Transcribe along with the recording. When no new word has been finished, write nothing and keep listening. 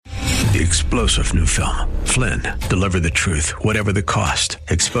The explosive new film, Flynn, deliver the truth, whatever the cost,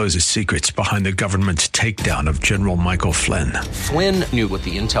 exposes secrets behind the government's takedown of General Michael Flynn. Flynn knew what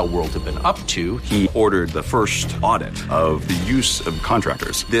the intel world had been up to. He ordered the first audit of the use of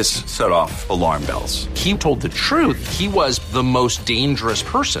contractors. This set off alarm bells. He told the truth. He was the most dangerous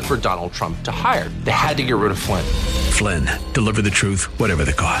person for Donald Trump to hire. They had to get rid of Flynn. Flynn, deliver the truth, whatever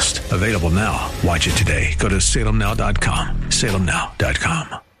the cost. Available now. Watch it today. Go to salemnow.com.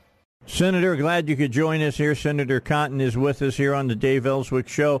 salemnow.com. Senator, glad you could join us here. Senator Cotton is with us here on the Dave Elswick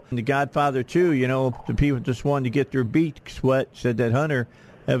Show. The Godfather, too, you know, the people just wanted to get their beaks wet, said that Hunter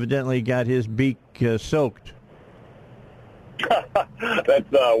evidently got his beak soaked. That's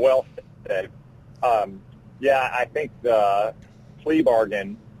well said. Yeah, I think the plea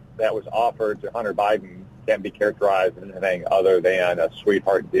bargain that was offered to Hunter Biden can't be characterized as anything other than a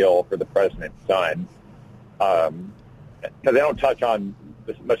sweetheart deal for the president's son. Because they don't touch on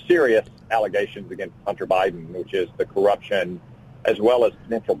the most serious allegations against Hunter Biden, which is the corruption as well as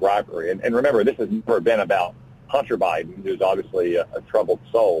potential bribery. And remember, this has never been about Hunter Biden, who's obviously a troubled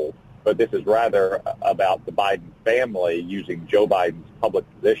soul, but this is rather about the Biden family using Joe Biden's public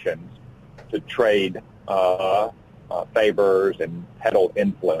positions to trade favors and peddle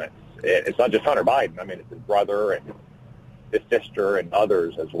influence. It's not just Hunter Biden. I mean, it's his brother and his sister and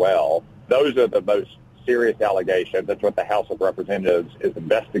others as well. Those are the most serious allegations. That's what the House of Representatives is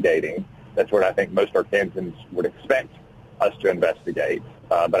investigating. That's what I think most Arkansans would expect us to investigate.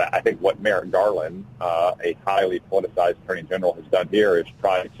 But I think what Merrick Garland, a highly politicized attorney general, has done here is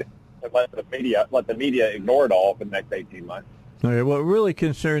try to let the media ignore it all for the next 18 months. Okay, what really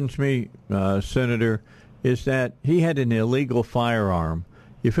concerns me, Senator, is that he had an illegal firearm.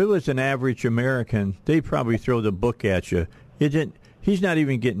 If it was an average American, they'd probably throw the book at you. He's not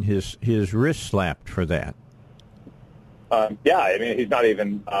even getting his wrist slapped for that. Yeah, I mean, he's not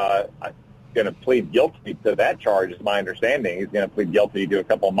even going to plead guilty to that charge, is my understanding. He's going to plead guilty to a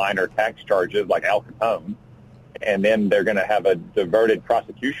couple of minor tax charges like Al Capone, and then they're going to have a diverted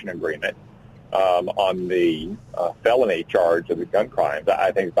prosecution agreement on the felony charge of the gun crimes.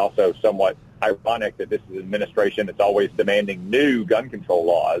 I think it's also somewhat ironic that this is an administration that's always demanding new gun control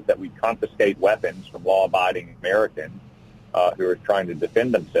laws, that we confiscate weapons from law-abiding Americans who are trying to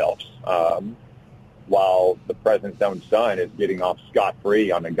defend themselves, while the president's own son is getting off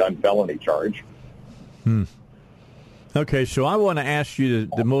scot-free on a gun felony charge. Okay, so I want to ask you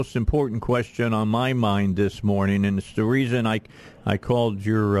the most important question on my mind this morning, and it's the reason I called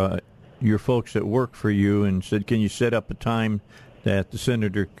your folks that work for you and said, can you set up a time that the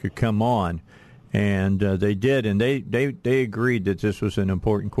senator could come on? And they did, and they agreed that this was an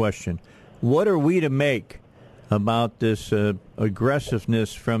important question. What are we to make about this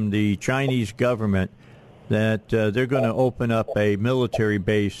aggressiveness from the Chinese government that they're going to open up a military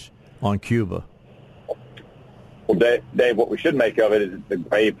base on Cuba? Well, Dave, what we should make of it is it's a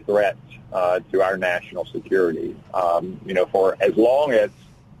grave threat to our national security. For as long as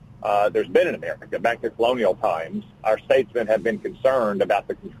there's been in America, back to colonial times, our statesmen have been concerned about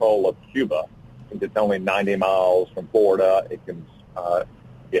the control of Cuba. Since it's only 90 miles from Florida, it can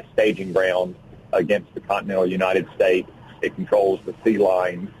be a staging ground against the continental United States. It controls the sea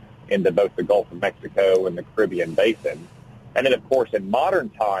line into both the Gulf of Mexico and the Caribbean basin. And then, of course, in modern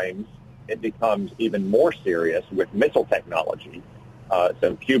times, it becomes even more serious with missile technology.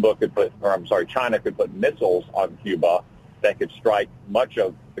 So China could put missiles on Cuba that could strike much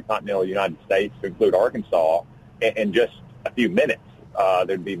of the continental United States, to include Arkansas, in just a few minutes.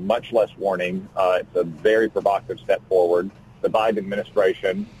 There'd be much less warning. It's a very provocative step forward. The Biden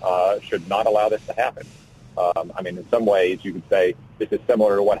administration should not allow this to happen. In some ways, you could say this is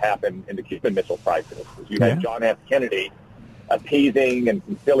similar to what happened in the Cuban Missile Crisis. You had John F. Kennedy appeasing and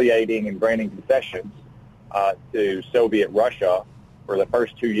conciliating and granting concessions to Soviet Russia for the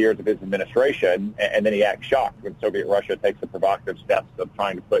first 2 years of his administration, and then he acts shocked when Soviet Russia takes the provocative steps of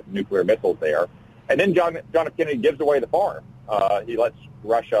trying to put nuclear missiles there. And then John F. Kennedy gives away the farm. He lets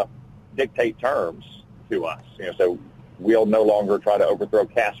Russia dictate terms to us. So we'll no longer try to overthrow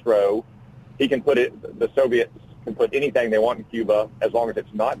Castro. The Soviets can put anything they want in Cuba as long as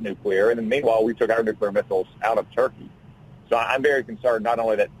it's not nuclear. And then meanwhile, we took our nuclear missiles out of Turkey. So I'm very concerned not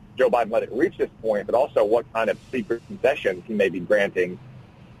only that Joe Biden let it reach this point, but also what kind of secret concessions he may be granting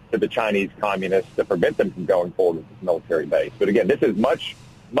to the Chinese communists to prevent them from going forward with this military base. But again, this is much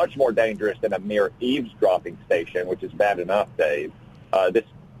more dangerous than a mere eavesdropping station, which is bad enough, Dave. This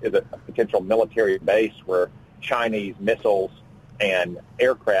is a potential military base where Chinese missiles and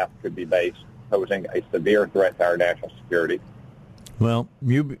aircraft could be based, posing a severe threat to our national security. Well,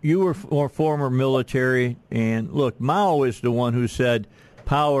 you were former military, and look, Mao is the one who said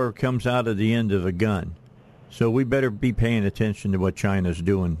power comes out of the end of a gun. So we better be paying attention to what China's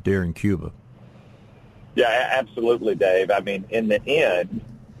doing there in Cuba. Yeah, absolutely, Dave. I mean, in the end,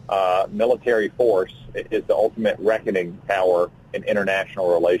 military force is the ultimate reckoning power in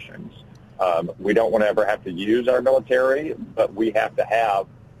international relations. We don't want to ever have to use our military, but we have to have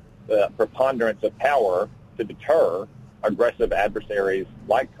the preponderance of power to deter aggressive adversaries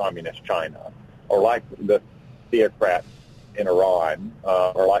like Communist China or like the theocrats in Iran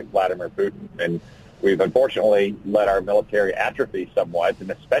or like Vladimir Putin. And we've unfortunately let our military atrophy somewhat,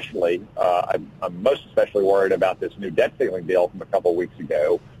 and especially, I'm most especially worried about this new debt ceiling deal from a couple of weeks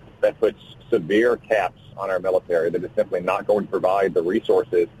ago that puts severe caps on our military that is simply not going to provide the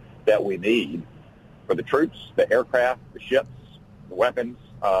resources that we need for the troops, the aircraft, the ships, the weapons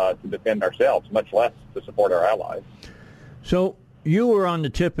to defend ourselves, much less to support our allies. So you were on the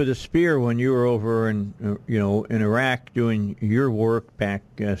tip of the spear when you were over in in Iraq doing your work back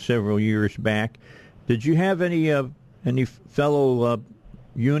several years back. Did you have any fellow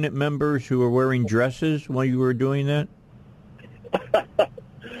unit members who were wearing dresses while you were doing that?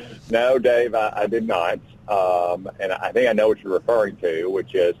 No, Dave, I did not. And I think I know what you're referring to,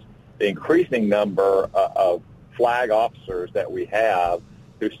 which is the increasing number of flag officers that we have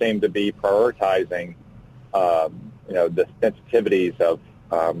who seem to be prioritizing, the sensitivities of,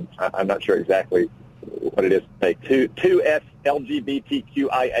 I'm not sure exactly what it is, say, 2S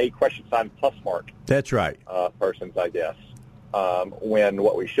LGBTQIA !+ mark. That's right. Persons, I guess. When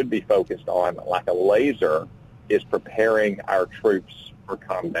what we should be focused on, like a laser, is preparing our troops for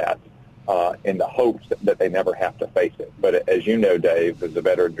combat in the hopes that they never have to face it. But as you know, Dave, as a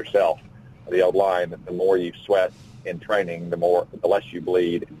veteran yourself, the old line that the more you sweat in training, the less you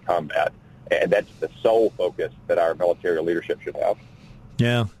bleed in combat. And that's the sole focus that our military leadership should have.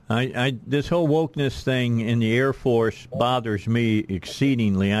 Yeah, I this whole wokeness thing in the Air Force bothers me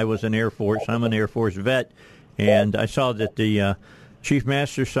exceedingly. I'm an Air Force vet, and I saw that the Chief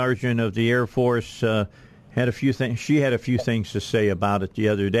Master Sergeant of the Air Force had a few things. She had a few things to say about it the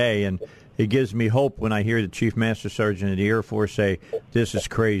other day, and it gives me hope when I hear the Chief Master Sergeant of the Air Force say, "This is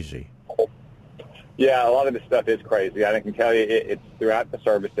crazy." Yeah, a lot of this stuff is crazy. I can tell you it's throughout the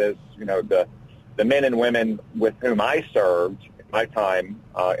services. The men and women with whom I served in my time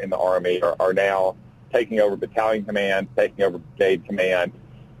in the Army are now taking over battalion command, taking over brigade command,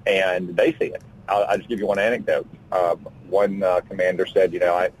 and they see it. I'll just give you one anecdote. One commander said,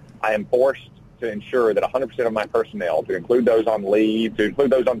 I am forced to ensure that 100% of my personnel, to include those on leave, to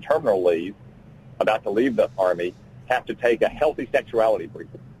include those on terminal leave, about to leave the Army, have to take a healthy sexuality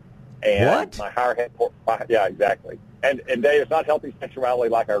briefing. And what? My higher headquarters, yeah, exactly. And Dave, it's not healthy sexuality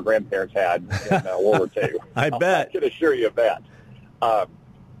like our grandparents had in World War II. I bet. I can assure you of that.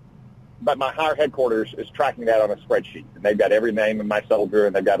 But my higher headquarters is tracking that on a spreadsheet. And they've got every name of my soldier,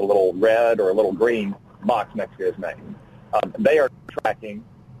 and they've got a little red or a little green box next to his name. They are tracking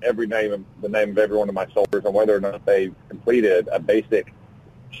the name of every one of my soldiers and whether or not they've completed a basic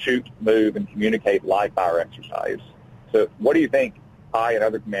shoot, move, and communicate live fire exercise. So what do you think I and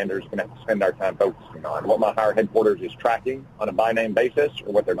other commanders are going to have to spend our time focusing on? What my higher headquarters is tracking on a by-name basis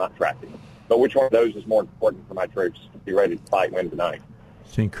or what they're not tracking? But which one of those is more important for my troops to be ready to fight and win tonight?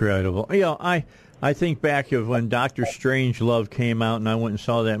 It's incredible. I think back of when Dr. Strangelove came out, and I went and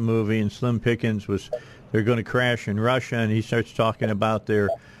saw that movie, and Slim Pickens they're going to crash in Russia, and he starts talking about their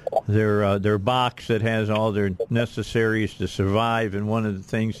box that has all their necessaries to survive, and one of the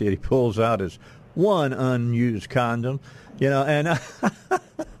things that he pulls out is one unused condom. And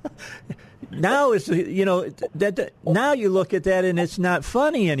now it's now you look at that and it's not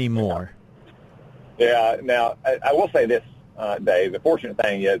funny anymore. Yeah. Now I will say this, Dave. The fortunate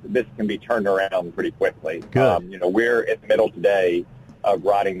thing is this can be turned around pretty quickly. Good. We're in the middle today of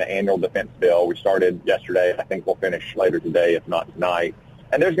writing the annual defense bill. We started yesterday. I think we'll finish later today, if not tonight.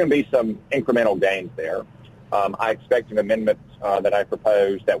 And there's going to be some incremental gains there. I expect an amendment that I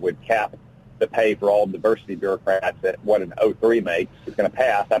proposed that would cap the pay for all diversity bureaucrats at what an 03 makes is going to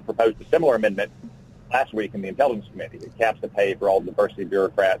pass. I proposed a similar amendment last week in the Intelligence Committee. It caps the pay for all diversity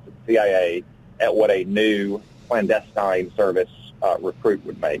bureaucrats at the CIA at what a new clandestine service recruit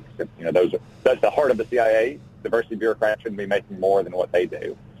would make. So, that's the heart of the CIA. Diversity bureaucrats shouldn't be making more than what they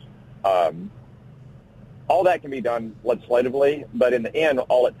do. All that can be done legislatively, but in the end,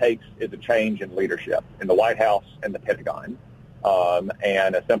 all it takes is a change in leadership in the White House and the Pentagon.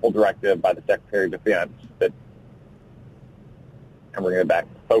 And a simple directive by the Secretary of Defense that, and we're going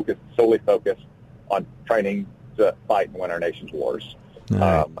to solely focus on training to fight and win our nation's wars.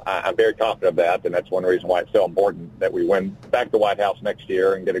 Right. I'm very confident of that, and that's one reason why it's so important that we win back the White House next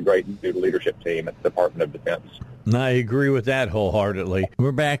year and get a great new leadership team at the Department of Defense. I agree with that wholeheartedly.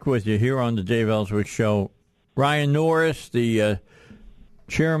 We're back with you here on the Dave Elswick Show. Ryan Norris, the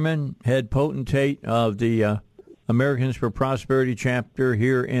chairman, head potentate of the Americans for Prosperity chapter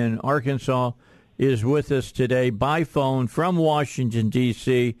here in Arkansas, is with us today by phone from Washington,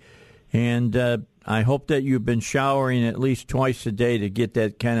 D.C., and I hope that you've been showering at least twice a day to get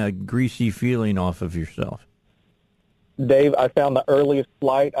that kind of greasy feeling off of yourself. Dave, I found the earliest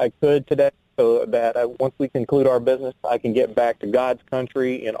flight I could today so that once we conclude our business, I can get back to God's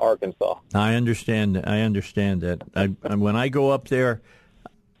country in Arkansas. I understand that. When I go up there,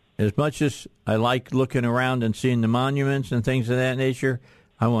 as much as I like looking around and seeing the monuments and things of that nature,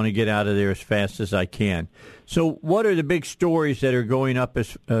 I want to get out of there as fast as I can. So what are the big stories that are going up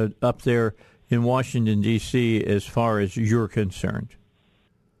there in Washington, D.C., as far as you're concerned?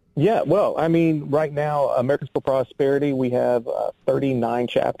 Yeah, well, I mean, right now, Americans for Prosperity, we have 39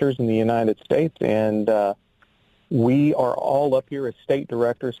 chapters in the United States, and we are all up here as state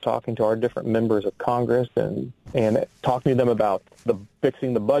directors talking to our different members of Congress and talking to them about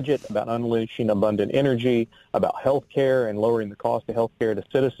fixing the budget, about unleashing abundant energy, about health care and lowering the cost of health care to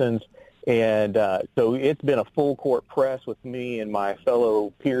citizens. And so it's been a full court press with me and my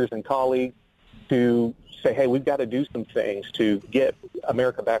fellow peers and colleagues to say, hey, we've got to do some things to get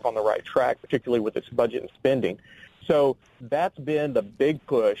America back on the right track, particularly with its budget and spending. So that's been the big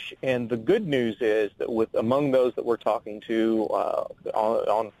push. And the good news is that among those that we're talking to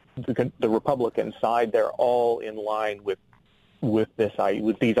on the Republican side, they're all in line with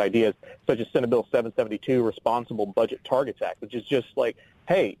these ideas, such as Senate Bill 772, Responsible Budget Targets Act, which is just like,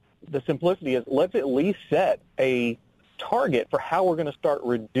 hey, the simplicity is let's at least set a target for how we're going to start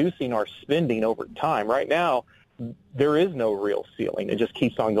reducing our spending over time. Right now, there is no real ceiling. It just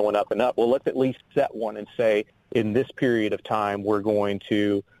keeps on going up and up. Well, let's at least set one and say, in this period of time, we're going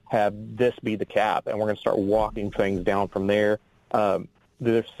to have this be the cap, and we're going to start walking things down from there.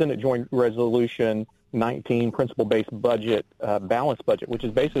 The Senate Joint Resolution 19, Principle-Based Budget, Balanced Budget, which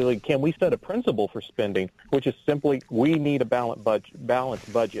is basically, can we set a principle for spending, which is simply, we need a balanced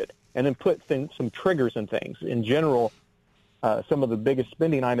budget, and then put some triggers and things. In general, some of the biggest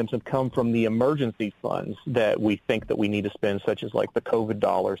spending items have come from the emergency funds that we think that we need to spend, such as like the COVID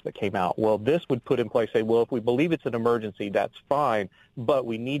dollars that came out. Well, this would put in place, say, well, if we believe it's an emergency, that's fine, but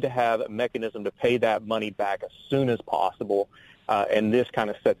we need to have a mechanism to pay that money back as soon as possible, and this kind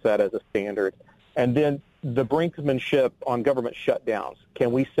of sets that as a standard. And then the brinkmanship on government shutdowns.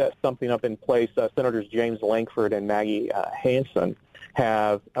 Can we set something up in place? Senators James Lankford and Maggie Hansen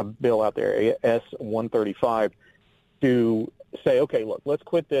have a bill out there, S-135, to say, okay, look, let's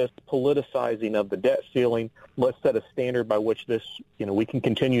quit this politicizing of the debt ceiling. Let's set a standard by which this, we can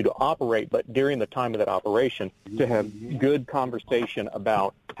continue to operate, but during the time of that operation, to have good conversation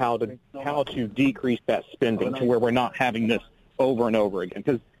about how to decrease that spending to where we're not having this over and over again.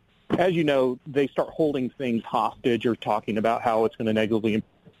 Because, as you know, they start holding things hostage or talking about how it's going to negatively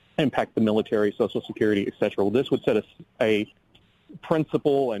impact the military, Social Security, et cetera. Well, this would set a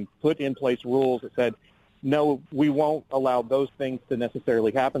principle and put in place rules that said, no, we won't allow those things to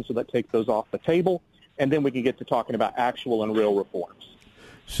necessarily happen, so that takes those off the table, and then we can get to talking about actual and real reforms.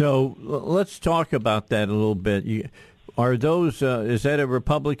 So let's talk about that a little bit. Are those is that a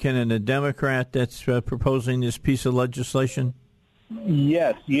Republican and a Democrat that's proposing this piece of legislation?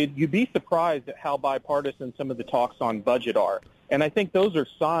 Yes, you'd be surprised at how bipartisan some of the talks on budget are, and I think those are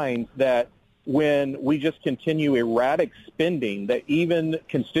signs that when we just continue erratic spending, that even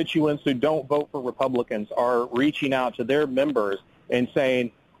constituents who don't vote for Republicans are reaching out to their members and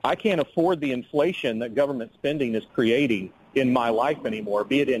saying, I can't afford the inflation that government spending is creating in my life anymore,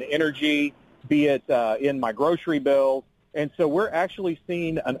 be it in energy, be it in my grocery bills. And so we're actually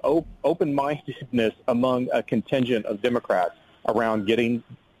seeing an open-mindedness among a contingent of Democrats around getting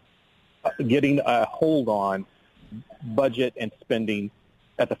a hold on budget and spending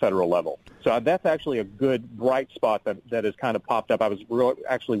at the federal level. So that's actually a good bright spot that has kind of popped up. I was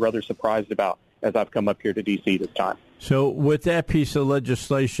actually rather surprised about as I've come up here to D.C. this time. So with that piece of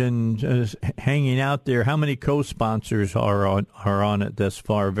legislation hanging out there, how many co-sponsors are on it thus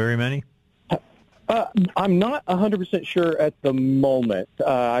far? Very many? I'm not 100% sure at the moment.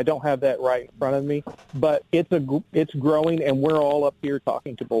 I don't have that right in front of me, but it's growing, and we're all up here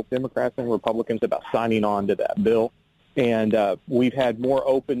talking to both Democrats and Republicans about signing on to that bill. And we've had more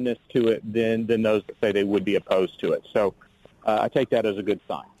openness to it than those that say they would be opposed to it. So I take that as a good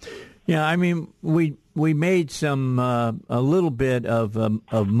sign. Yeah, I mean, we made some a little bit of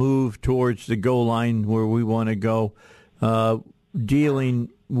a move towards the goal line where we want to go, dealing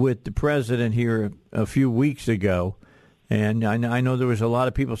with the president here a few weeks ago. And I know there was a lot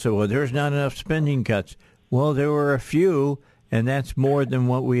of people say, well, there's not enough spending cuts. Well, there were a few, and that's more than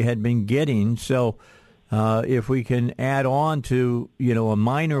what we had been getting. So if we can add on to, a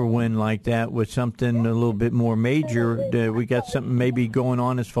minor win like that with something a little bit more major, we got something maybe going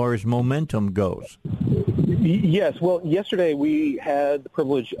on as far as momentum goes. Yes. Well, yesterday we had the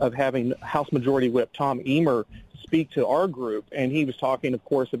privilege of having House Majority Whip Tom Emer speak to our group, and he was talking, of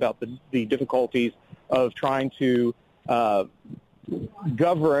course, about the difficulties of trying to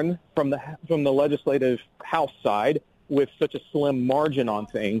govern from the legislative House side with such a slim margin on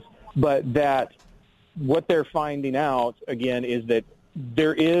things, but that what they're finding out, again, is that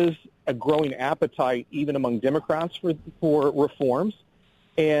there is a growing appetite even among Democrats for reforms,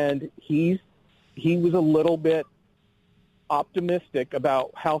 and he was a little bit optimistic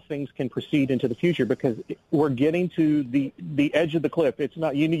about how things can proceed into the future because we're getting to the edge of the cliff. It's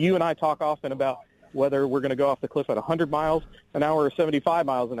not you and I talk often about whether we're going to go off the cliff at 100 miles an hour or 75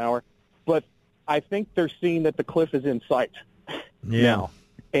 miles an hour, but I think they're seeing that the cliff is in sight now,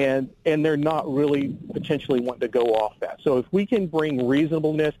 and they're not really potentially wanting to go off that. So if we can bring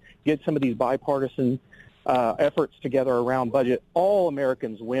reasonableness, get some of these bipartisan efforts together around budget, all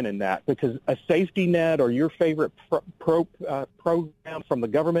Americans win in that because a safety net or your favorite program from the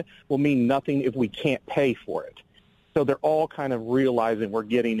government will mean nothing if we can't pay for it. So they're all kind of realizing we're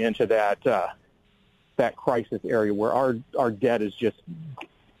getting into that crisis area where our debt is just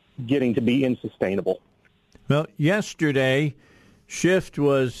getting to be unsustainable. Well, yesterday, Schiff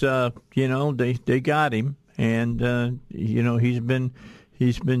was, they got him, and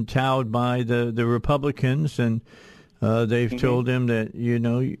he's been touted by the Republicans, and they've told him that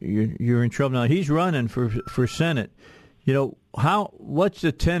you're in trouble. Now he's running for Senate. What's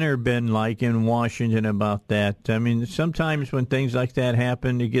the tenor been like in Washington about that? I mean, sometimes when things like that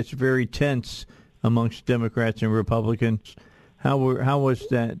happen, it gets very tense amongst Democrats and Republicans. How was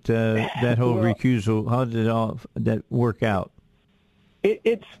that whole recusal? How did all that work out?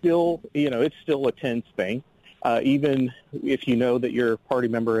 It's still a tense thing. Even if you know that your party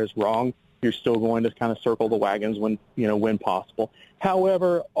member is wrong, you're still going to kind of circle the wagons when possible.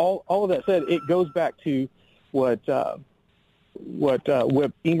 However, all of that said, it goes back to what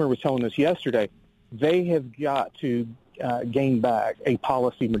Emer was telling us yesterday. They have got to gain back a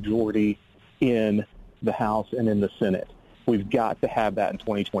policy majority in the House and in the Senate. We've got to have that in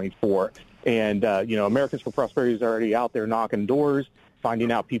 2024. And, Americans for Prosperity is already out there knocking doors,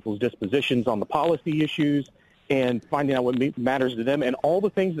 finding out people's dispositions on the policy issues, and finding out what matters to them. And all the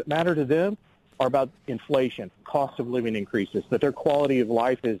things that matter to them are about inflation, cost of living increases, that their quality of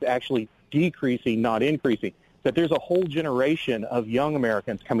life is actually decreasing, not increasing, that there's a whole generation of young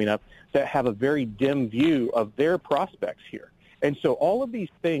Americans coming up that have a very dim view of their prospects here. And so all of these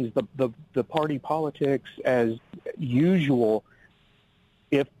things, the party politics as usual,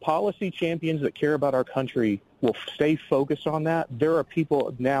 if policy champions that care about our country will stay focused on that, there are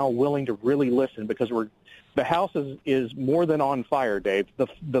people now willing to really listen because the House is more than on fire, Dave.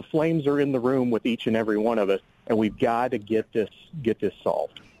 The flames are in the room with each and every one of us, and we've got to get this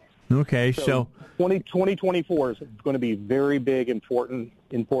solved. Okay, so 2024 is going to be a very big, important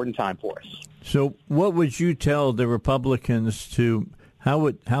time for us. So what would you tell the Republicans to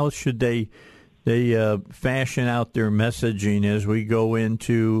how should they fashion out their messaging as we go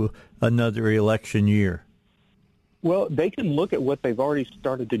into another election year? Well, they can look at what they've already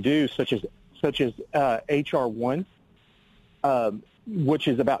started to do, such as H.R. 1, which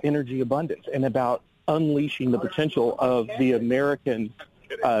is about energy abundance and about unleashing the potential of the American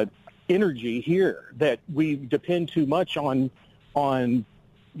energy here, that we depend too much on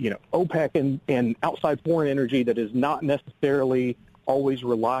OPEC and outside foreign energy that is not necessarily always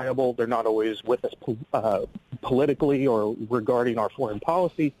reliable. They're not always with us politically or regarding our foreign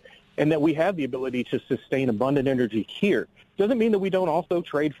policy, and that we have the ability to sustain abundant energy here. Doesn't mean that we don't also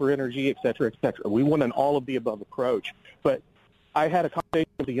trade for energy, et cetera, et cetera. We want an all-of-the-above approach. But I had a conversation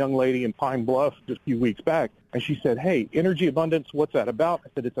with a young lady in Pine Bluff just a few weeks back, and she said, hey, energy abundance, what's that about? I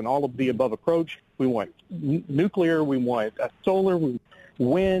said, it's an all-of-the-above approach. We want nuclear, we want solar,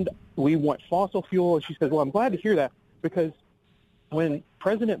 wind, we want fossil fuel. And she says, well, I'm glad to hear that, because when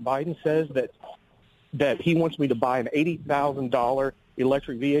President Biden says that he wants me to buy an $80,000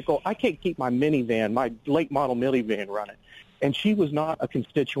 electric vehicle, I can't keep my minivan, my late model minivan running. And she was not a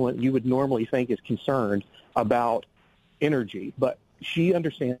constituent you would normally think is concerned about energy, but she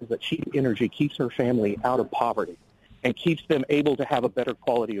understands that cheap energy keeps her family out of poverty and keeps them able to have a better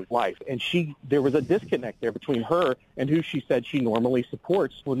quality of life. And there was a disconnect there between her and who she said she normally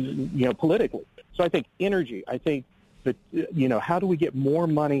supports politically. So I think energy, I think that, how do we get more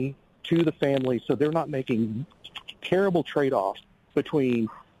money to the family so they're not making terrible trade-offs between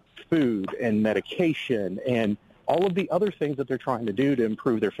food and medication and all of the other things that they're trying to do to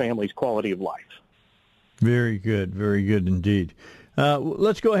improve their family's quality of life. Very good indeed.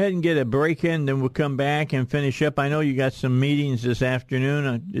 Let's go ahead and get a break in, then we'll come back and finish up. I know you got some meetings this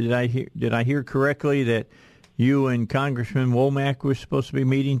afternoon. Did I hear correctly that you and Congressman Womack were supposed to be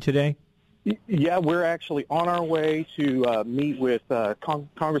meeting today? Yeah, we're actually on our way to meet with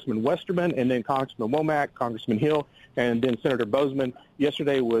Congressman Westerman and then Congressman Womack, Congressman Hill, and then Senator Bozeman.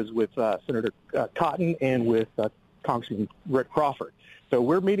 Yesterday was with Senator Cotton and with Congressman Rick Crawford. So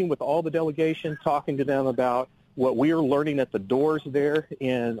we're meeting with all the delegation, talking to them about what we are learning at the doors there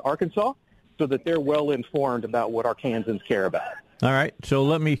in Arkansas so that they're well informed about what Arkansans care about. All right, so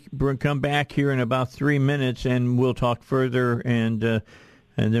let me come back here in about 3 minutes, and we'll talk further, and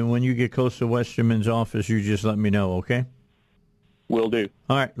then when you get close to Westerman's office, you just let me know, okay? Will do.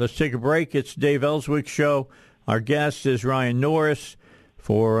 All right, let's take a break. It's Dave Elswick Show. Our guest is Ryan Norris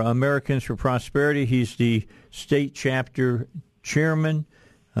for Americans for Prosperity. He's the state chapter chairman.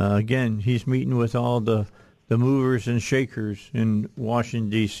 Again, he's meeting with all the movers and shakers in Washington,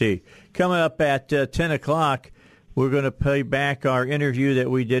 D.C. Coming up at 10 o'clock, we're going to play back our interview that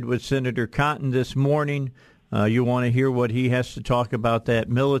we did with Senator Cotton this morning. You want to hear what he has to talk about that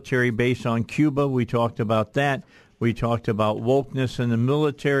military base on Cuba. We talked about that. We talked about wokeness in the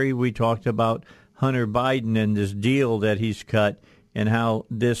military. We talked about Hunter Biden and this deal that he's cut and how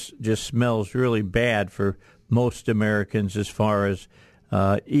this just smells really bad for most Americans as far as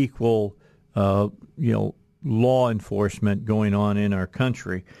equal, law enforcement going on in our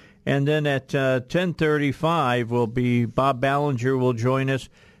country. And then at 10:35 will be Bob Ballinger will join us.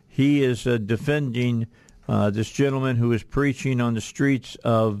 He is defending this gentleman who is preaching on the streets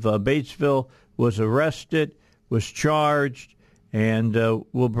of Batesville, was arrested, was charged, and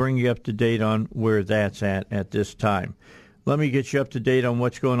we'll bring you up to date on where that's at this time. Let me get you up to date on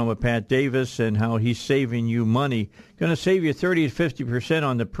what's going on with Pat Davis and how he's saving you money. Going to save you 30 to 50%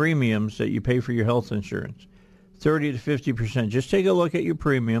 on the premiums that you pay for your health insurance. 30 to 50%. Just take a look at your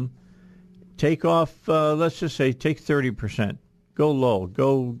premium. Take off, let's just say, take 30%. Go low.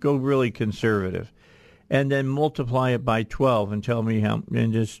 Go really conservative. And then multiply it by 12 and tell me how,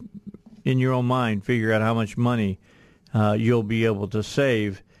 and just in your own mind, figure out how much money you'll be able to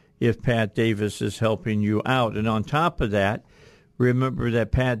save if Pat Davis is helping you out. And on top of that, remember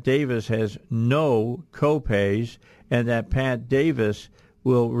that Pat Davis has no copays and that Pat Davis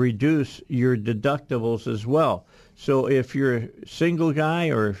will reduce your deductibles as well. So if you're a single guy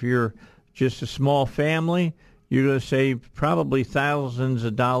or if you're just a small family, you're going to save probably thousands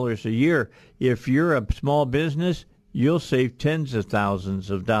of dollars a year. If you're a small business, you'll save tens of thousands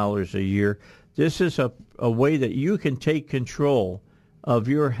of dollars a year. This is a way that you can take control of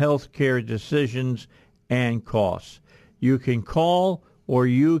your health care decisions and costs. You can call or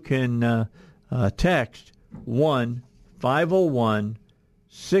you can text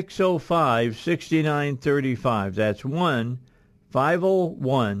 1-501-605-6935. That's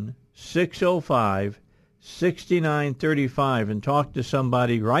 1-501-605-6935, and talk to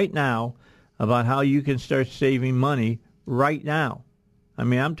somebody right now about how you can start saving money right now. I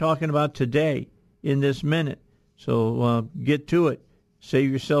mean, I'm talking about today, in this minute. So get to it.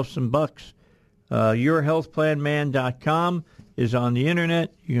 Save yourself some bucks. YourHealthPlanMan.com is on the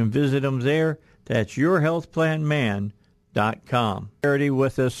internet. You can visit them there. That's YourHealthPlanMan.com.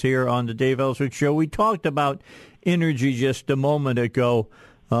 With us here on the Dave Elswick Show. We talked about energy just a moment ago.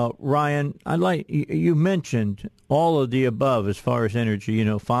 Ryan, you mentioned all of the above as far as energy,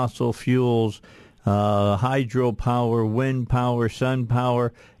 fossil fuels, hydropower, wind power, sun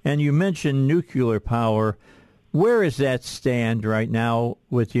power, and you mentioned nuclear power. Where does that stand right now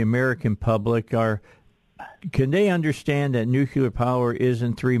with the American public? Can they understand that nuclear power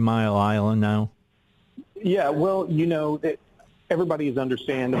isn't 3 Mile Island now? Yeah, well, that everybody is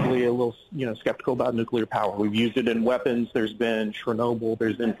understandably a little, skeptical about nuclear power. We've used it in weapons. There's been Chernobyl.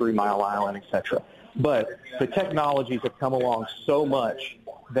 There's been 3 Mile Island, et cetera. But the technologies have come along so much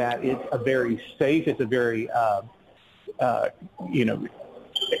that it's a very safe, it's a very,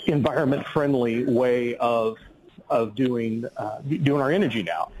 environment-friendly way of doing our energy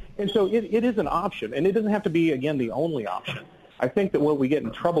now. And so it is an option, and it doesn't have to be, again, the only option. I think that what we get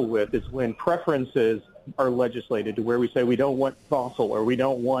in trouble with is when preferences are legislated to where we say we don't want fossil or we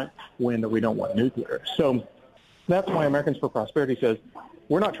don't want wind or we don't want nuclear. So that's why Americans for Prosperity says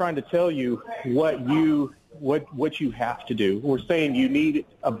we're not trying to tell you what you have to do. We're saying you need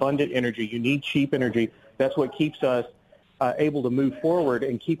abundant energy. You need cheap energy. That's what keeps us able to move forward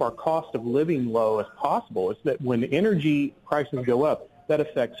and keep our cost of living low as possible. It's that when energy prices go up, that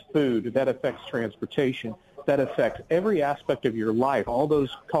affects food, that affects transportation, that affects every aspect of your life. All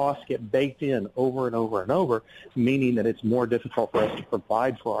those costs get baked in over and over and over, meaning that it's more difficult for us to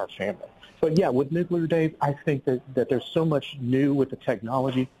provide for our family. But yeah, with nuclear, Dave, I think that there's so much new with the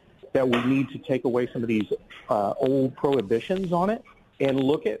technology that we need to take away some of these old prohibitions on it and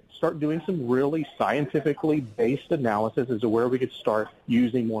start doing some really scientifically based analysis as to where we could start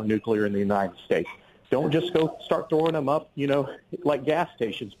using more nuclear in the United States. Don't just go start throwing them up, like gas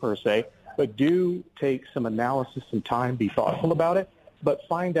stations per se, but do take some analysis, some time, be thoughtful about it, but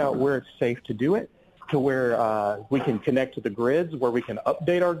find out where it's safe to do it, to where we can connect to the grids, where we can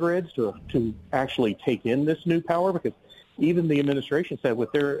update our grids to actually take in this new power, because even the administration said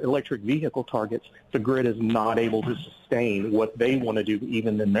with their electric vehicle targets, the grid is not able to sustain what they want to do,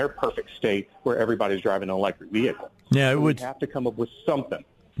 even in their perfect state where everybody's driving an electric vehicle. Yeah, we have to come up with something.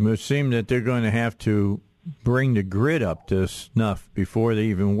 It would seem that they're going to have to bring the grid up to snuff before they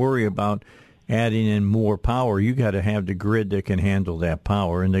even worry about adding in more power. You got to have the grid that can handle that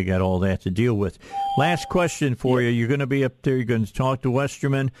power, and they got all that to deal with. Last question for you. You're going to be up there. You're going to talk to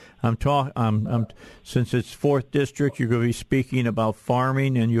Westerman. Since it's 4th District, you're going to be speaking about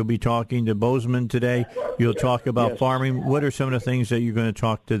farming, and you'll be talking to Bozeman today. You'll talk about farming. What are some of the things that you're going to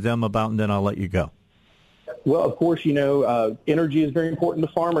talk to them about, and then I'll let you go. Well, of course, energy is very important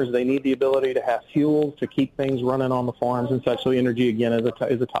to farmers. They need the ability to have fuel to keep things running on the farms and such. So energy, again, is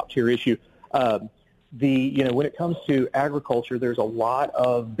a top-tier issue. When it comes to agriculture, there's a lot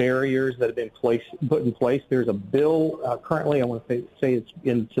of barriers that have been put in place. There's a bill currently, I want to say it's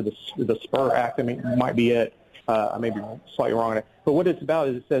into the SPUR Act. I mean, it might be it. I may be slightly wrong on it. But what it's about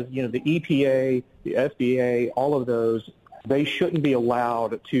is it says, the EPA, the FDA, all of those, they shouldn't be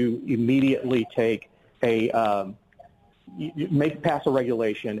allowed to immediately take pass a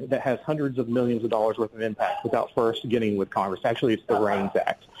regulation that has hundreds of millions of dollars worth of impact without first getting with Congress. Actually, it's the RAINS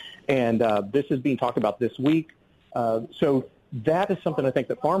Act. And this is being talked about this week. So that is something I think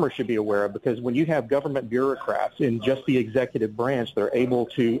that farmers should be aware of, because when you have government bureaucrats in just the executive branch, they're able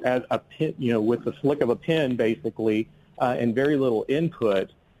to, as a pen, with the flick of a pen, basically, and very little input,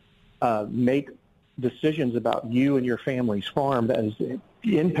 make decisions about you and your family's farm that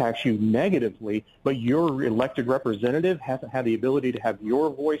impacts you negatively, but your elected representative hasn't had the ability to have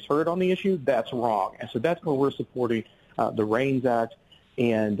your voice heard on the issue. That's wrong. And so that's where we're supporting the RAINS Act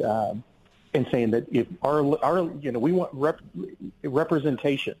and saying that if we want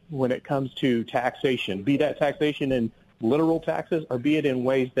representation when it comes to taxation, be that taxation in literal taxes or be it in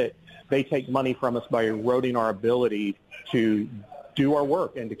ways that they take money from us by eroding our ability to do our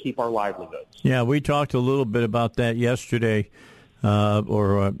work and to keep our livelihoods. Yeah, we talked a little bit about that yesterday.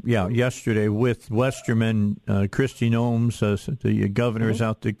 Yesterday with Westerman. Kristi Noem, the governor of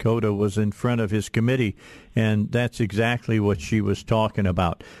South Dakota, was in front of his committee, and that's exactly what she was talking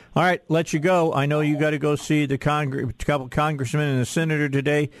about. All right, let you go. I know you got to go see the couple congressmen and the senator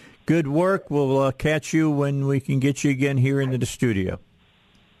today. Good work. We'll catch you when we can get you again here into the studio.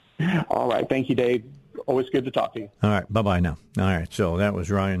 All right. Thank you, Dave. Always good to talk to you. All right. Bye-bye now. All right. So that was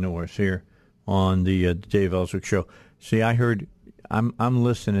Ryan Norris here on the Dave Elswick Show. See, I heard... I'm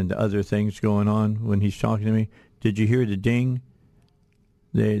listening to other things going on when he's talking to me. Did you hear the ding?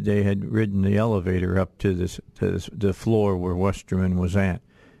 They had ridden the elevator up to the floor where Westerman was at,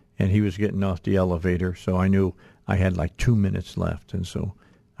 and he was getting off the elevator. So I knew I had like 2 minutes left, and so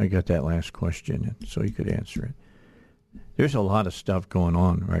I got that last question, and so he could answer it. There's a lot of stuff going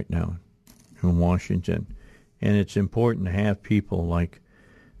on right now in Washington, and it's important to have people like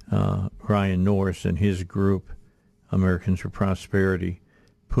Ryan Norris and his group, Americans for Prosperity,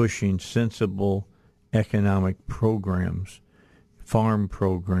 pushing sensible economic programs, farm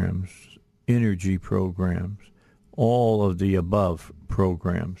programs, energy programs, all of the above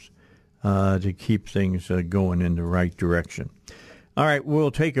programs to keep things going in the right direction. All right,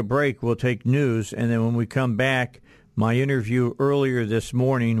 we'll take a break. We'll take news, and then when we come back, my interview earlier this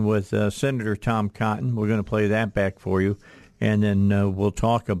morning with Senator Tom Cotton, we're going to play that back for you, and then we'll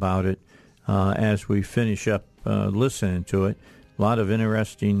talk about it as we finish up listening to it. A lot of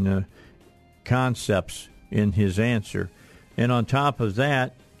interesting concepts in his answer. And on top of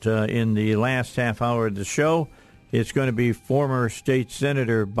that, in the last half hour of the show, it's going to be former state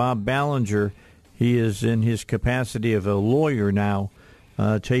senator Bob Ballinger. He is in his capacity of a lawyer now,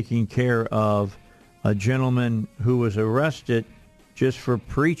 taking care of a gentleman who was arrested just for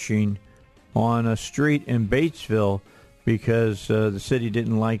preaching on a street in Batesville because the city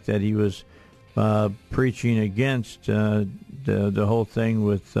didn't like that he was preaching against the whole thing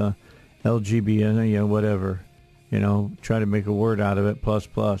with LGBT, whatever, try to make a word out of it, plus,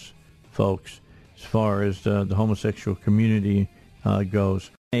 folks, as far as the homosexual community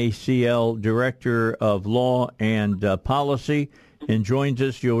goes. ACL Director of Law and Policy, and joins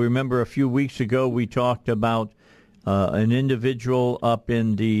us. You'll remember a few weeks ago we talked about an individual up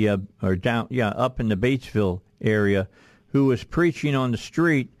in the up in the Batesville area who was preaching on the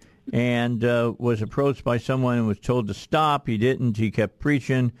street and was approached by someone and was told to stop. He didn't. He kept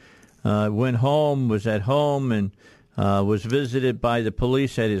preaching. Went home, was at home, and was visited by the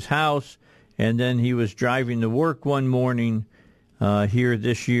police at his house. And then he was driving to work one morning here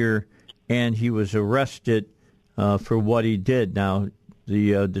this year, and he was arrested for what he did. Now,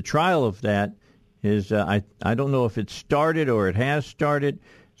 the trial of that is I don't know if it started or it has started,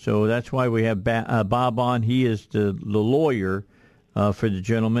 so that's why we have Bob on. He is the lawyer for the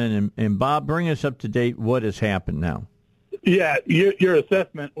gentleman. And Bob, bring us up to date. What has happened now? Yeah, your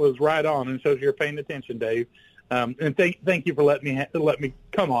assessment was right on, and shows you're paying attention, Dave. And thank you for letting me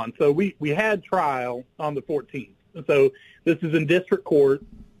come on. So we had trial on the 14th. So this is in district court.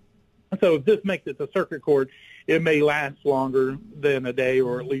 So if this makes it to circuit court, it may last longer than a day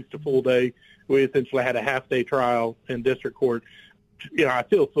or at least a full day. We essentially had a half-day trial in district court. You know, I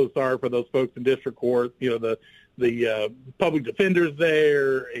feel so sorry for those folks in district court. You know, the public defenders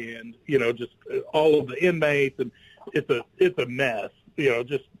there, and you know, just all of the inmates, and it's a mess. You know,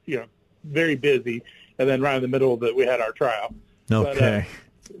 just very busy. And then right in the middle of it, we had our trial. Okay.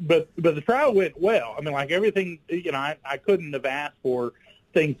 But the trial went well. I mean, like everything, I couldn't have asked for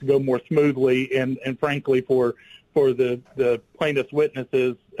things to go more smoothly, and frankly for the plaintiff's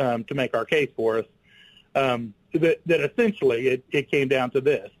witnesses to make our case for us. That essentially it came down to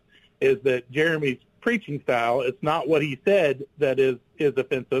this, is that Jeremy's preaching style, it's not what he said that is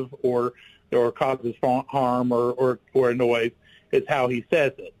offensive or causes harm or noise. It's how he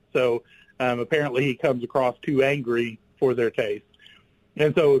says it. So apparently he comes across too angry for their taste.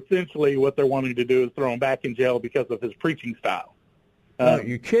 And so essentially what they're wanting to do is throw him back in jail because of his preaching style. No,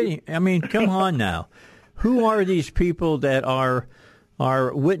 you're kidding. I mean, come on now. Who are these people that are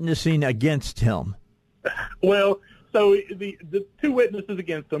witnessing against him? Well, so the two witnesses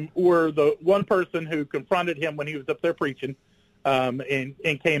against him were the one person who confronted him when he was up there preaching,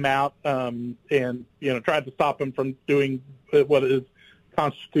 and came out and tried to stop him from doing what is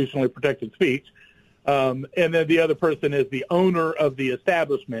constitutionally protected speech. And then the other person is the owner of the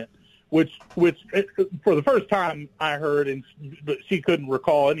establishment, which for the first time I heard, but she couldn't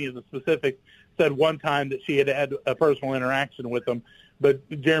recall any of the specifics, said one time that she had a personal interaction with him, but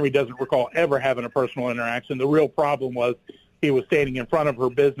Jeremy doesn't recall ever having a personal interaction. The real problem was he was standing in front of her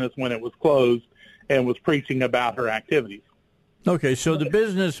business when it was closed and was preaching about her activities. Okay, so the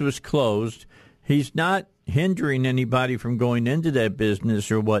business was closed. He's not hindering anybody from going into that business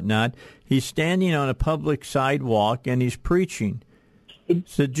or whatnot. He's standing on a public sidewalk and he's preaching.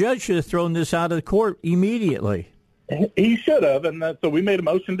 So the judge should have thrown this out of the court immediately. He should have, and so we made a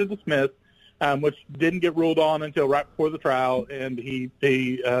motion to dismiss, which didn't get ruled on until right before the trial, and he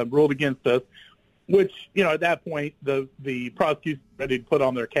ruled against us, which, at that point, the prosecution ready to put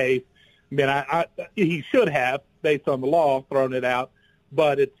on their case. I mean, he should have, based on the law, thrown it out,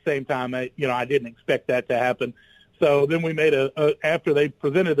 but at the same time, I didn't expect that to happen. So then we made after they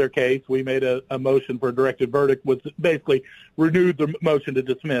presented their case, we made a motion for a directed verdict, which basically renewed the motion to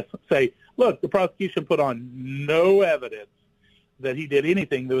dismiss, say, look, the prosecution put on no evidence that he did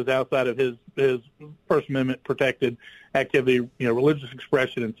anything that was outside of his First Amendment protected activity, religious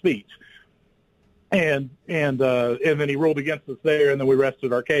expression and speech. And then he ruled against us there, and then we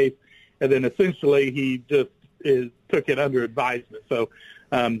rested our case. And then essentially he just took it under advisement. So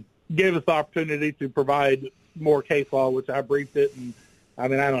gave us the opportunity to provide more case law, which I briefed it. And I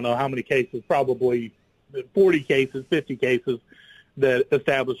mean, I don't know how many cases, probably 40 cases, 50 cases that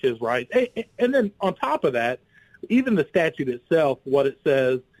establish his rights. And then on top of that, even the statute itself, what it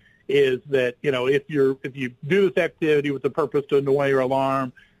says is that, if you do this activity with the purpose to annoy or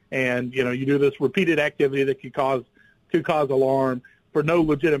alarm, and, you do this repeated activity that could cause alarm for no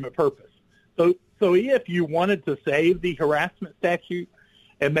legitimate purpose. So if you wanted to save the harassment statute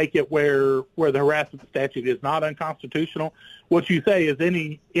and make it where the harassment statute is not unconstitutional, what you say is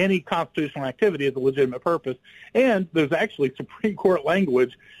any constitutional activity is a legitimate purpose. And there's actually Supreme Court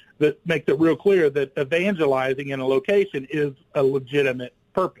language that makes it real clear that evangelizing in a location is a legitimate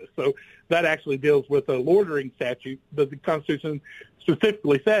purpose. So that actually deals with a loitering statute, but the Constitution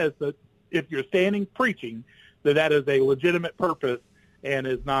specifically says that if you're standing preaching, that is a legitimate purpose and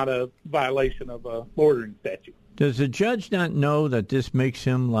is not a violation of a loitering statute. Does the judge not know that this makes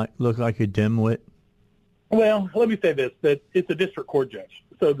him look like a dimwit? Well, let me say this, that it's a district court judge.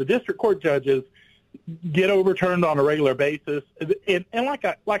 So the district court judges get overturned on a regular basis. And like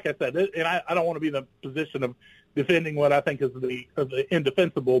I said, and I don't want to be in the position of defending what I think is the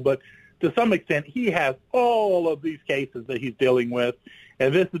indefensible, but to some extent, he has all of these cases that he's dealing with,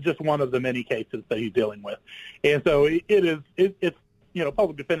 and this is just one of the many cases that he's dealing with. And so it's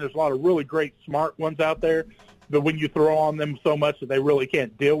public defenders, a lot of really great, smart ones out there, but when you throw on them so much that they really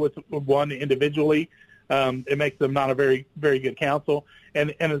can't deal with one individually, it makes them not a very, very good counsel.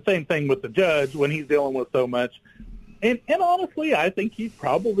 And the same thing with the judge when he's dealing with so much. And honestly, I think he's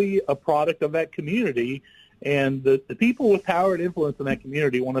probably a product of that community. And the people with power and influence in that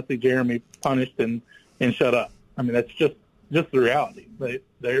community want to see Jeremy punished and shut up. I mean, that's just the reality.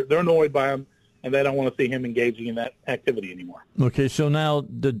 They're annoyed by him, and they don't want to see him engaging in that activity anymore. Okay, so now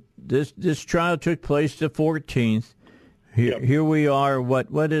this trial took place the 14th. Here we are.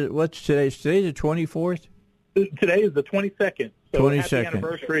 What's today? Today the 24th? Today is the 22nd. So 22nd. Happy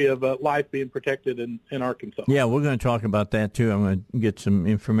anniversary of life being protected in Arkansas. Yeah, we're going to talk about that too. I'm going to get some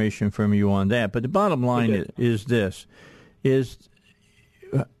information from you on that. But the bottom line is this: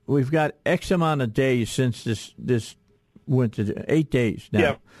 we've got X amount of days since this went to 8 days now,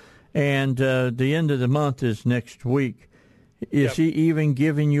 yeah. And the end of the month is next week. Is he even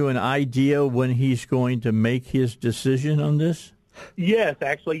giving you an idea when he's going to make his decision on this? Yes,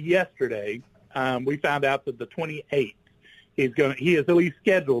 actually, yesterday we found out that the 28th he has at least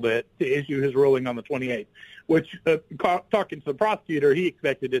scheduled it to issue his ruling on the 28th. Which, talking to the prosecutor, he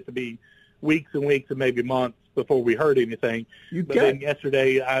expected it to be weeks and weeks and maybe months before we heard anything. Then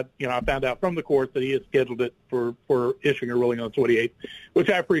yesterday, I found out from the court that he has scheduled it for issuing a ruling on the 28th, which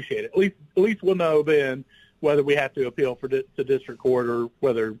I appreciate. At least we'll know then whether we have to appeal to district court or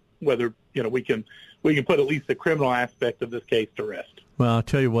whether we can put at least the criminal aspect of this case to rest. Well, I'll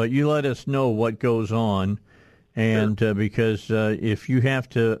tell you what, you let us know what goes on, and sure. Because if you have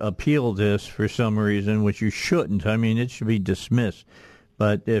to appeal this for some reason, which you shouldn't, I mean, it should be dismissed.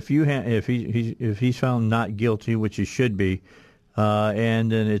 But if he's found not guilty, which he should be,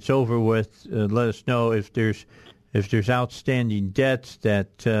 and then it's over with, let us know if there's outstanding debts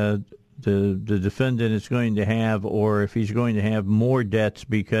that the defendant is going to have, or if he's going to have more debts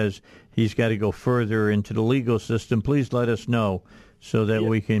because he's got to go further into the legal system. Please let us know so that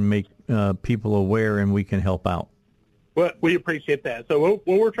we can make people aware and we can help out. Well, we appreciate that. So what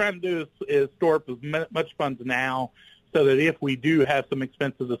we're trying to do is store up as much funds now so that if we do have some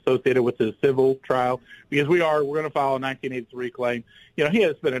expenses associated with the civil trial, because we're going to file a 1983 claim. He had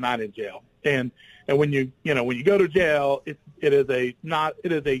to spend a night in jail, and when you go to jail, it is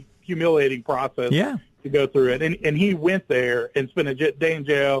a humiliating process to go through it. And he went there and spent a day in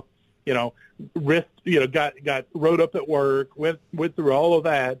jail. Got wrote up at work, went through all of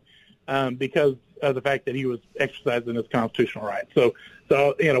that because of the fact that he was exercising his constitutional rights. So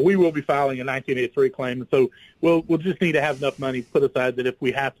we will be filing a 1983 claim, and so we'll just need to have enough money put aside that if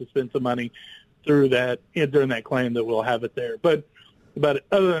we have to spend some money through that during that claim, that we'll have it there. But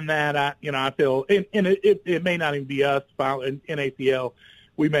other than that, I feel, and it may not even be us filing in ACL.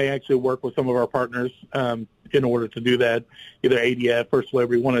 We may actually work with some of our partners in order to do that, either ADF, First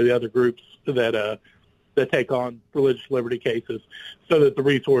Liberty, one of the other groups that take on religious liberty cases, so that the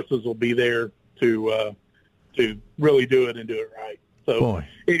resources will be there to really do it and do it right. So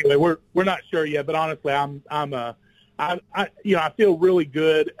anyway, we're not sure yet, but honestly, I feel really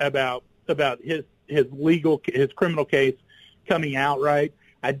good about his criminal case coming out right.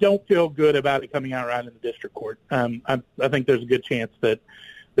 I don't feel good about it coming out right in the district court. I think there's a good chance that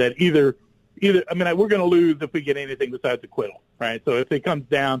either I mean, we're going to lose if we get anything besides acquittal, right? So if it comes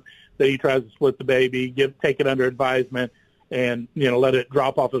down that he tries to split the baby, take it under advisement, and let it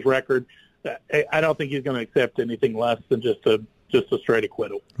drop off his record, I don't think he's going to accept anything less than just a straight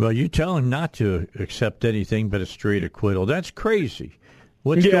acquittal. Well, you tell him not to accept anything but a straight acquittal. That's crazy.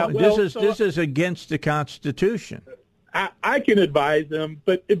 This is against the Constitution. I can advise him,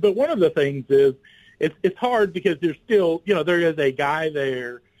 but one of the things is it's hard because there's still there is a guy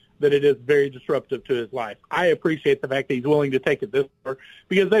there that it is very disruptive to his life. I appreciate the fact that he's willing to take it this far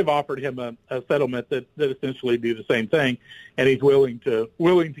because they've offered him a settlement that essentially do the same thing, and he's willing to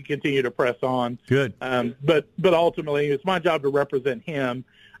continue to press on. Good. But ultimately, it's my job to represent him.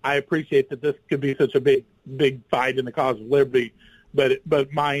 I appreciate that this could be such a big fight in the cause of liberty,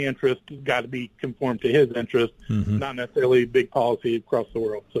 but my interest has got to be conformed to his interest, not necessarily big policy across the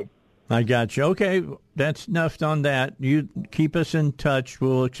world. So. I got you. Okay, that's enough on that. You keep us in touch.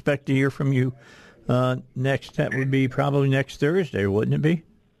 We'll expect to hear from you next. That would be probably next Thursday, wouldn't it be?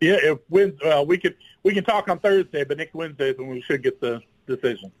 Yeah, we can talk on Thursday, but next Wednesday is when we should get the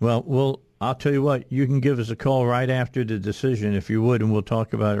decision. Well, I'll tell you what, you can give us a call right after the decision if you would, and we'll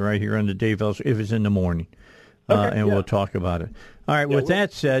talk about it right here on the Dave Elswick, if it's in the morning, we'll talk about it. All right, with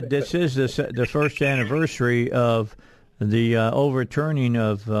that said, this is the first anniversary of the overturning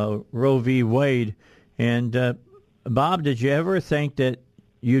of Roe v. Wade. And, Bob, did you ever think that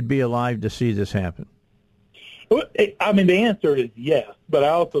you'd be alive to see this happen? I mean, the answer is yes, but I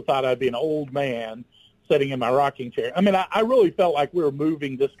also thought I'd be an old man sitting in my rocking chair. I mean, I really felt like we were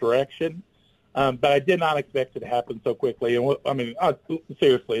moving this direction. But I did not expect it to happen so quickly. And I mean,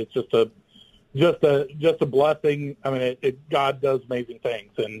 seriously, it's just a blessing. I mean, God does amazing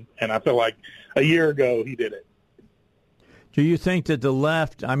things, and I feel like a year ago he did it. Do you think that the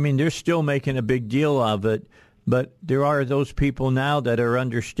left? I mean, they're still making a big deal of it, but there are those people now that are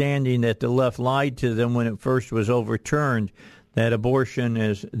understanding that the left lied to them when it first was overturned. That abortion,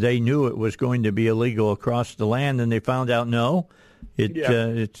 as they knew it was going to be illegal across the land, and they found out no.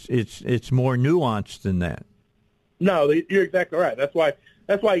 It's more nuanced than that. No, you're exactly right. That's why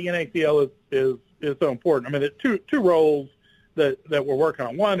NACL is so important. I mean, there's two roles that we're working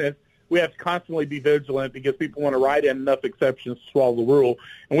on. One is we have to constantly be vigilant because people want to write in enough exceptions to swallow the rule.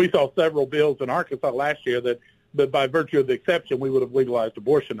 And we saw several bills in Arkansas last year that by virtue of the exception, we would have legalized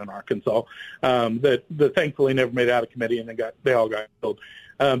abortion in Arkansas. That thankfully never made it out of committee, and they all got killed.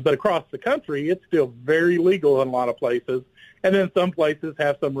 But across the country, it's still very legal in a lot of places. And then some places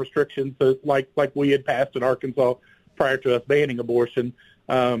have some restrictions, like we had passed in Arkansas prior to us banning abortion,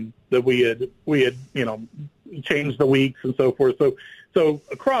 that we had changed the weeks and so forth. So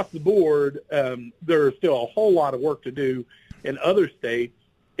across the board, there's still a whole lot of work to do in other states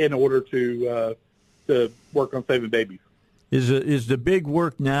in order to work on saving babies. Is the big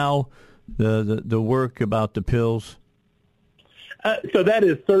work now the work about the pills? So that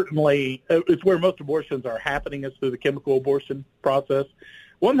is certainly it's where most abortions are happening, is through the chemical abortion process.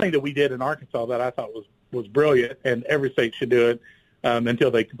 One thing that we did in Arkansas that I thought was brilliant, and every state should do it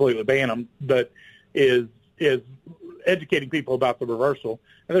until they completely ban them, but is educating people about the reversal.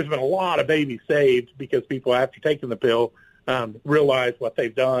 And there's been a lot of babies saved because people, after taking the pill, realize what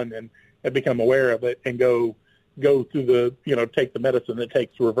they've done and have become aware of it and go through the, take the medicine it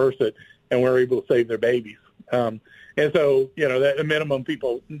takes to reverse it, and we're able to save their babies. And so, that at minimum,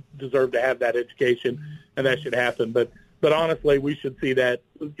 people deserve to have that education, and that should happen. But honestly, we should see that,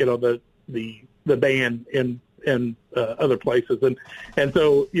 the ban in other places. And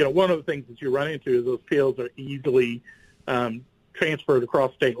so, one of the things that you run into is those pills are easily transferred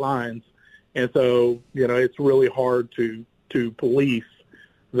across state lines. And so, it's really hard to police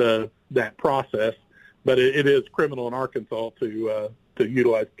that process. But it is criminal in Arkansas to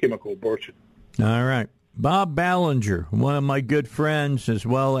utilize chemical abortion. All right. Bob Ballinger, one of my good friends, as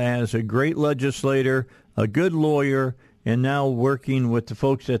well as a great legislator, a good lawyer, and now working with the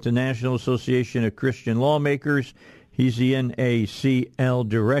folks at the National Association of Christian Lawmakers. He's the NACL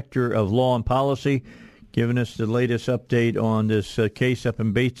Director of Law and Policy, giving us the latest update on this case up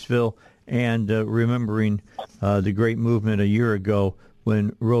in Batesville and remembering the great movement a year ago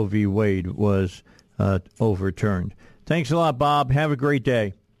when Roe v. Wade was overturned. Thanks a lot, Bob. Have a great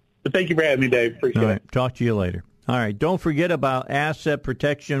day. Thank you for having me, Dave. Appreciate it. Talk to you later. All right. Don't forget about Asset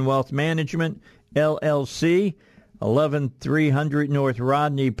Protection Wealth Management, LLC, 11300 North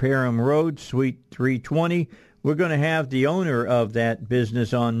Rodney Parham Road, Suite 320. We're going to have the owner of that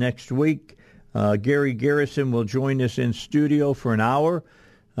business on next week. Gary Garrison will join us in studio for an hour.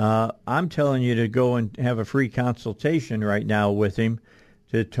 I'm telling you to go and have a free consultation right now with him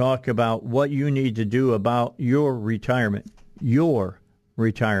to talk about what you need to do about your retirement.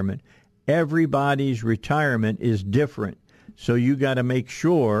 Everybody's retirement is different. So you got to make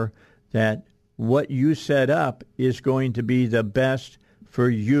sure that what you set up is going to be the best for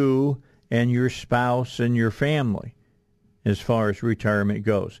you and your spouse and your family as far as retirement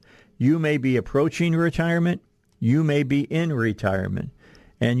goes. You may be approaching retirement. You may be in retirement.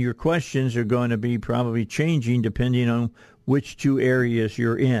 And your questions are going to be probably changing depending on which two areas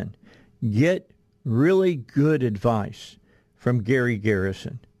you're in. Get really good advice from Gary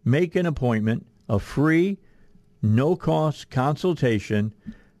Garrison. Make an appointment, a free, no-cost consultation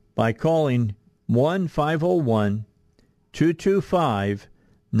by calling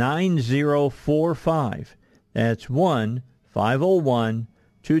 1-501-225-9045. That's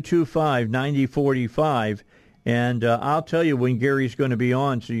 1-501-225-9045. And I'll tell you when Gary's going to be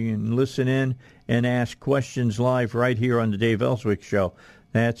on so you can listen in and ask questions live right here on the Dave Elswick Show.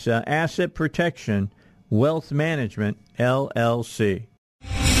 That's Asset Protection Wealth Management, LLC.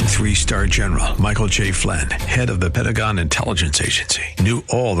 Three-star General Michael J. Flynn, head of the Pentagon Intelligence Agency, knew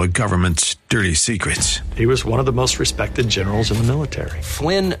all the government's dirty secrets. He was one of the most respected generals in the military.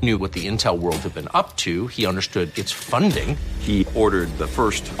 Flynn knew what the intel world had been up to. He understood its funding. He ordered the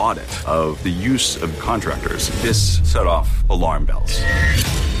first audit of the use of contractors. This set off alarm bells.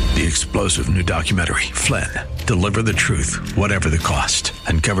 The explosive new documentary, Flynn, Deliver the Truth, Whatever the Cost,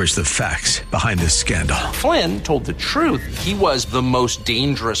 uncovers the facts behind this scandal. Flynn told the truth. He was the most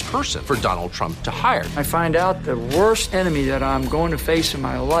dangerous person for Donald Trump to hire. I find out the worst enemy that I'm going to face in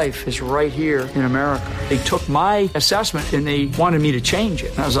my life is right here in America. They took my assessment and they wanted me to change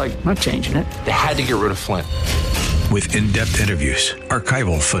it. And I was like, I'm not changing it. They had to get rid of Flynn. With in-depth interviews,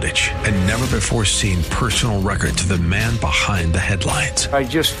 archival footage, and never-before-seen personal records of the man behind the headlines. I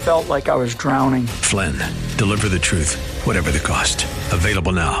just felt like I was drowning. Flynn, Deliver the Truth, Whatever the Cost.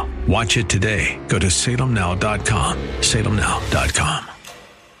 Available now. Watch it today. Go to salemnow.com. salemnow.com.